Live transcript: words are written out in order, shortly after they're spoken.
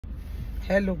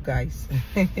Hello guys.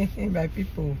 My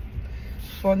people,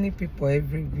 funny people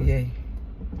everywhere.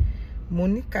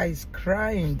 Monica is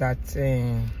crying that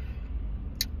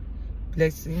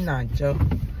Blessing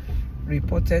Najo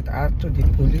reported her to the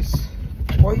police.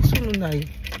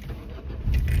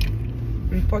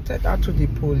 Reported her to the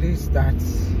police that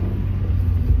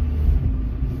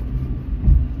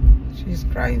she's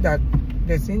crying that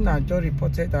Blessing Najo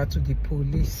reported her to the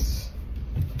police.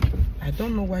 I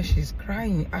don't know why she's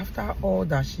crying after all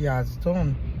that she has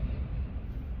done.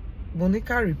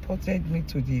 Monica reported me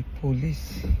to the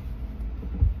police.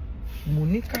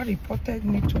 Monica reported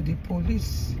me to the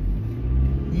police.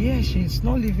 Yeah, she's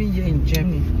not living here in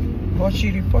Germany, but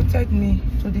she reported me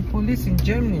to the police in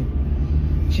Germany.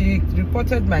 She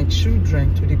reported my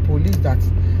children to the police that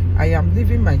I am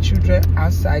leaving my children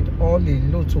outside all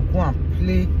alone to go and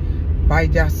play by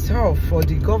themselves for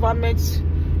the government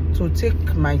to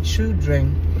take my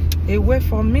children away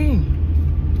from me.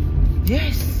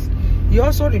 Yes, he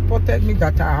also reported me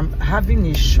that I am having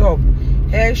a shop,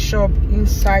 hair shop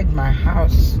inside my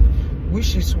house,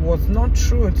 which was not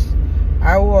true.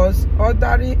 I was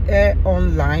ordering hair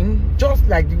online, just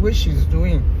like the way she's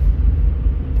doing.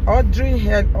 Ordering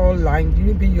hair online,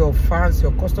 maybe your fans,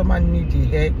 your customer need the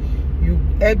hair, you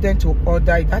help them to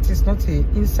order it. That is not an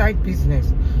inside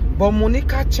business. But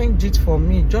Monica changed it for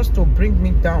me just to bring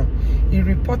me down. He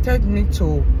reported me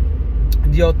to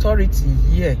the authority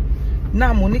here.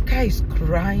 Now Monica is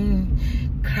crying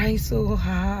so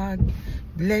hard.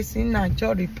 Blessing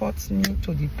Najo reports me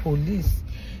to the police.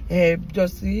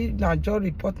 Just Najo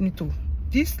report me to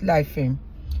this life.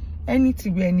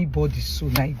 Anything where anybody so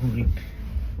now go rape.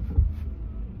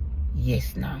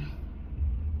 Yes, now.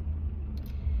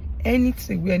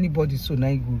 Anything where anybody so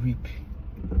now go rape.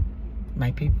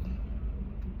 My people.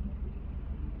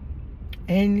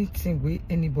 Anything where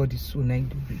anybody so now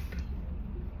go rape.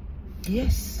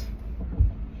 Yes.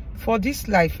 For this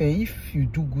life, if you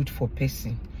do good for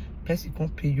person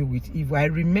can't pay you with evil. I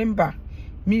remember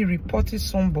me reporting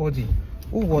somebody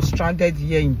who was stranded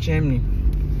here in Germany.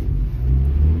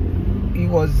 He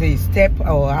was a step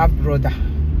or half brother.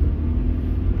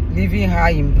 Leaving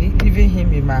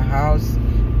him in my house,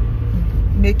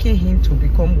 making him to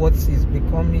become what he's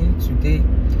becoming today.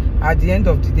 At the end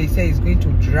of the day, he said he's going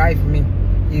to drive me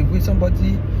with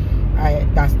somebody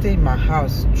that stay in my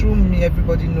house. Through me,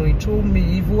 everybody know it. Through me,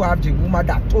 even have the woman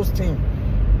that toast him.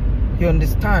 You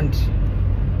understand?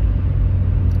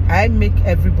 I make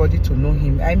everybody to know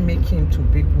him. I make him to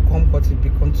become what he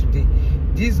become today.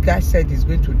 This guy said he's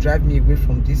going to drive me away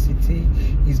from this city.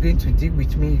 He's going to deal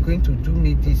with me. He's going to do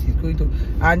me this. He's going to,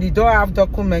 and he don't have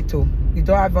document. He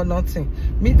don't have nothing.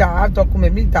 Me that have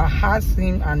document. Me that has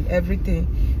him and everything.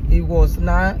 It was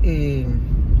now a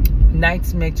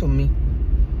nightmare to me.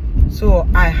 So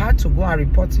I had to go and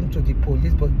report him to the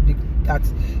police, but that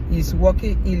he's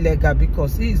working illegal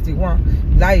because he is the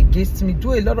one lie against me,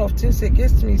 do a lot of things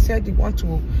against me. He said he want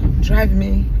to drive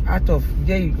me out of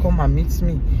here. You come and meet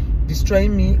me,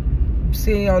 destroying me,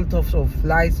 saying all sorts of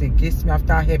lies against me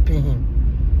after helping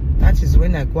him. That is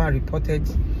when I go and reported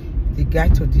the guy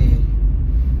to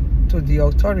the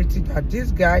authority that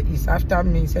this guy is after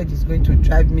me. He said he's going to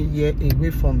drive me here away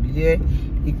from here.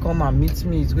 He come and meet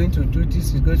me. He's going to do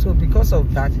this. He's going to. So because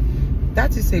of that,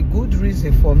 that is a good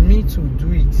reason for me to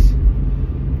do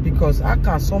it. Because how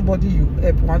can somebody you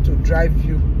help want to drive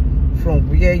you from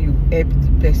where you help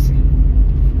the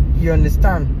person? You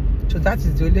understand? So that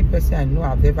is the only person I know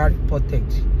I've ever reported.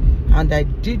 And I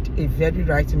did a very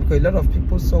right thing because a lot of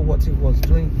people saw what he was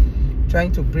doing,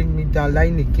 trying to bring me down,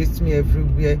 lying against me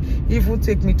everywhere. He even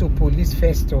take me to police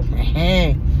first.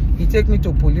 He take me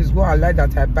to police, go and lie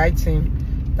that I bite him,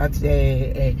 that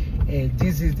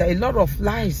this is a lot of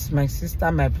lies, my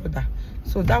sister, my brother.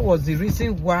 So that was the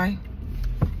reason why.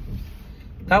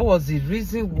 That was the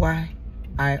reason why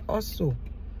I also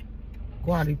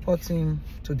go and report him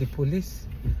to the police.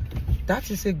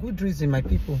 That is a good reason, my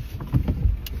people.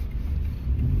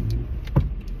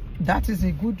 That is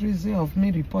a good reason of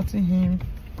me reporting him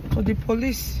to the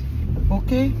police.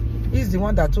 Okay, he's the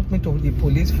one that took me to the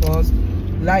police first,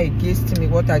 lie against me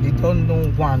what I did not know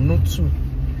one, no two.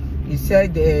 He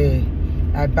said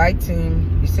I bite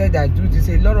him. He said I do this,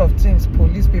 a lot of things.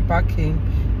 Police paper came.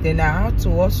 Then I had to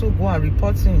also go and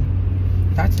report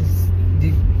him. That is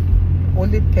the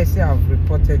only person I've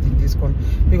reported in this country.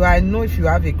 Because I know if you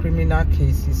have a criminal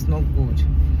case, it's not good.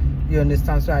 You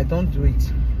understand? So I don't do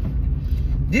it.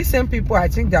 These same people, I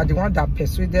think they are the one that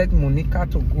persuaded Monica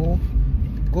to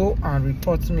go and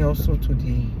report me also to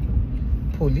the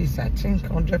police. I think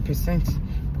 100%.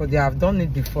 But they have done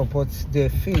it before, but they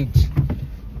failed.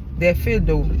 They failed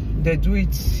though. They do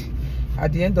it.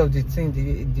 at the end of the thing,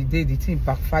 the day the thing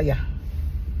backfire.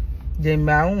 Then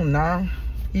my own now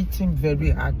eating very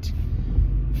hard.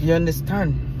 You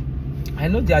understand? I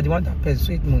know they are the one that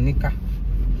persuade Monica.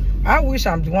 I wish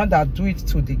I'm the one that do it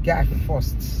to the guy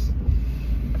first.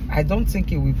 I don't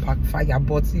think it will backfire,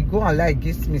 but he go and lie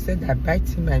against me, said I bite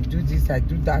him, I do this, I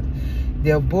do that.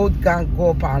 They'll both gang go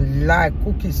up and lie,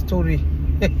 cook his story.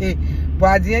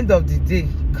 But at the end of the day,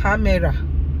 camera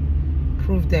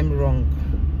proved them wrong.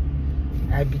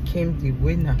 I became the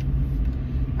winner.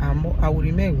 I will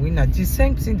remain winner. The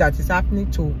same thing that is happening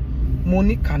to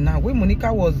Monica now. When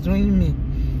Monica was doing me,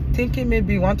 thinking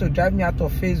maybe you want to drive me out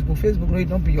of Facebook. Facebook may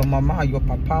not be your mama or your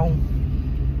papa.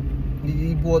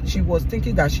 She was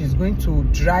thinking that she's going to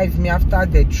drive me after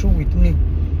they're through with me.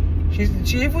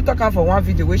 She even talking for one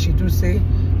video where she do say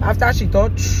after she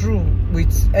got through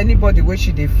with anybody where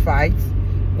she they fight,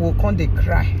 will come they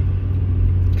cry.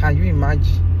 Can you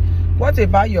imagine? What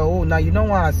about your own? Now you don't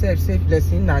want to accept say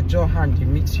blessing na your hand you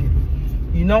meet you.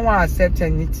 You don't want to accept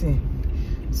anything.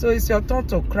 So it's your turn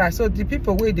to cry. So the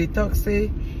people where they talk say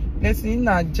blessing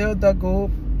na jail that go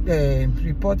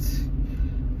report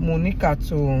Monica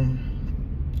to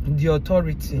the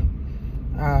authority.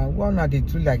 What now they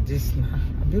do like this now?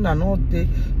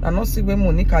 I not see when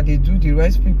Monica they do the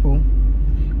rest people.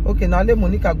 Okay, now let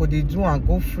Monica go they do and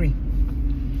go free.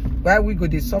 Why we go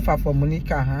they suffer for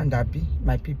Monica and Abi,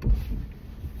 my people?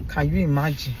 Can you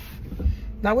imagine?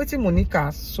 Now waiting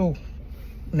Monica so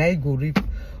now you go reap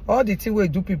all the thing we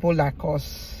do people like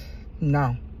us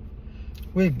now.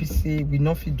 We be say we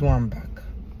not fit do them back.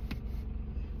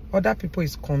 Other people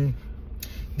is coming.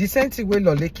 The same thing way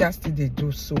Monicaekia still they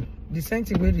do so. The same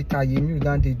thing way retire you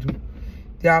than they do.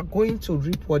 They are going to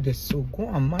reap what they sow. Go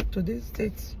and mark to this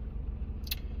state.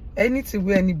 Anything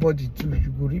where anybody do, you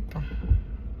go reap.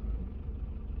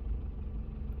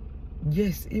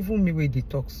 Yes, even me where they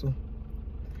talk so.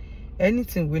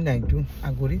 Anything when I do,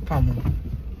 I go reap.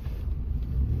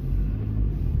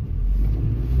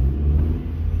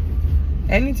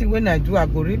 Anything when I do, I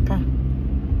go reap.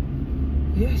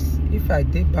 Yes, if I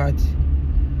did bad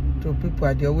to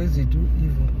people, they always do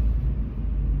evil.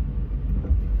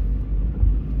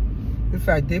 If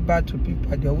I did bad to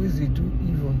people, they always do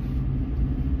evil.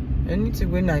 Anything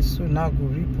when I sow now go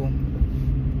reap.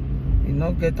 You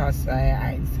not get as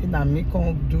I say now me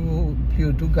can do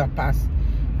Oduga pass.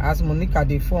 As Monica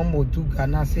they form Oduga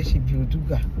now say she be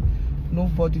Oduga.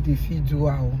 Nobody they feed do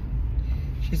her.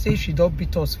 She say she don't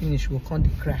beat us finish, we can't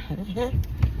cry.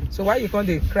 So why you can't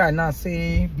they cry now?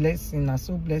 Say blessing, and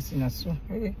so blessing, and so.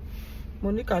 Hey,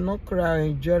 Monica not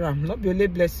cry, Joram. Not be only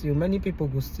bless you. Many people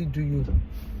will still do you.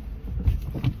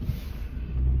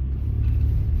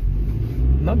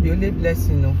 Not be only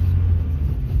blessing, no.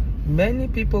 Many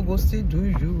people go still do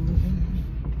you.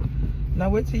 Now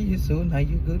wait till you so now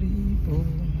you go reap.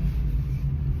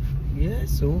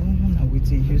 Yes, so now wait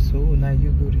till you so now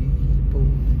you go reap.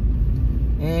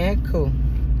 Echo.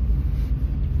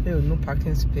 There was no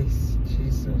parking space.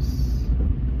 Jesus.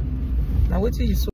 Now wait till you so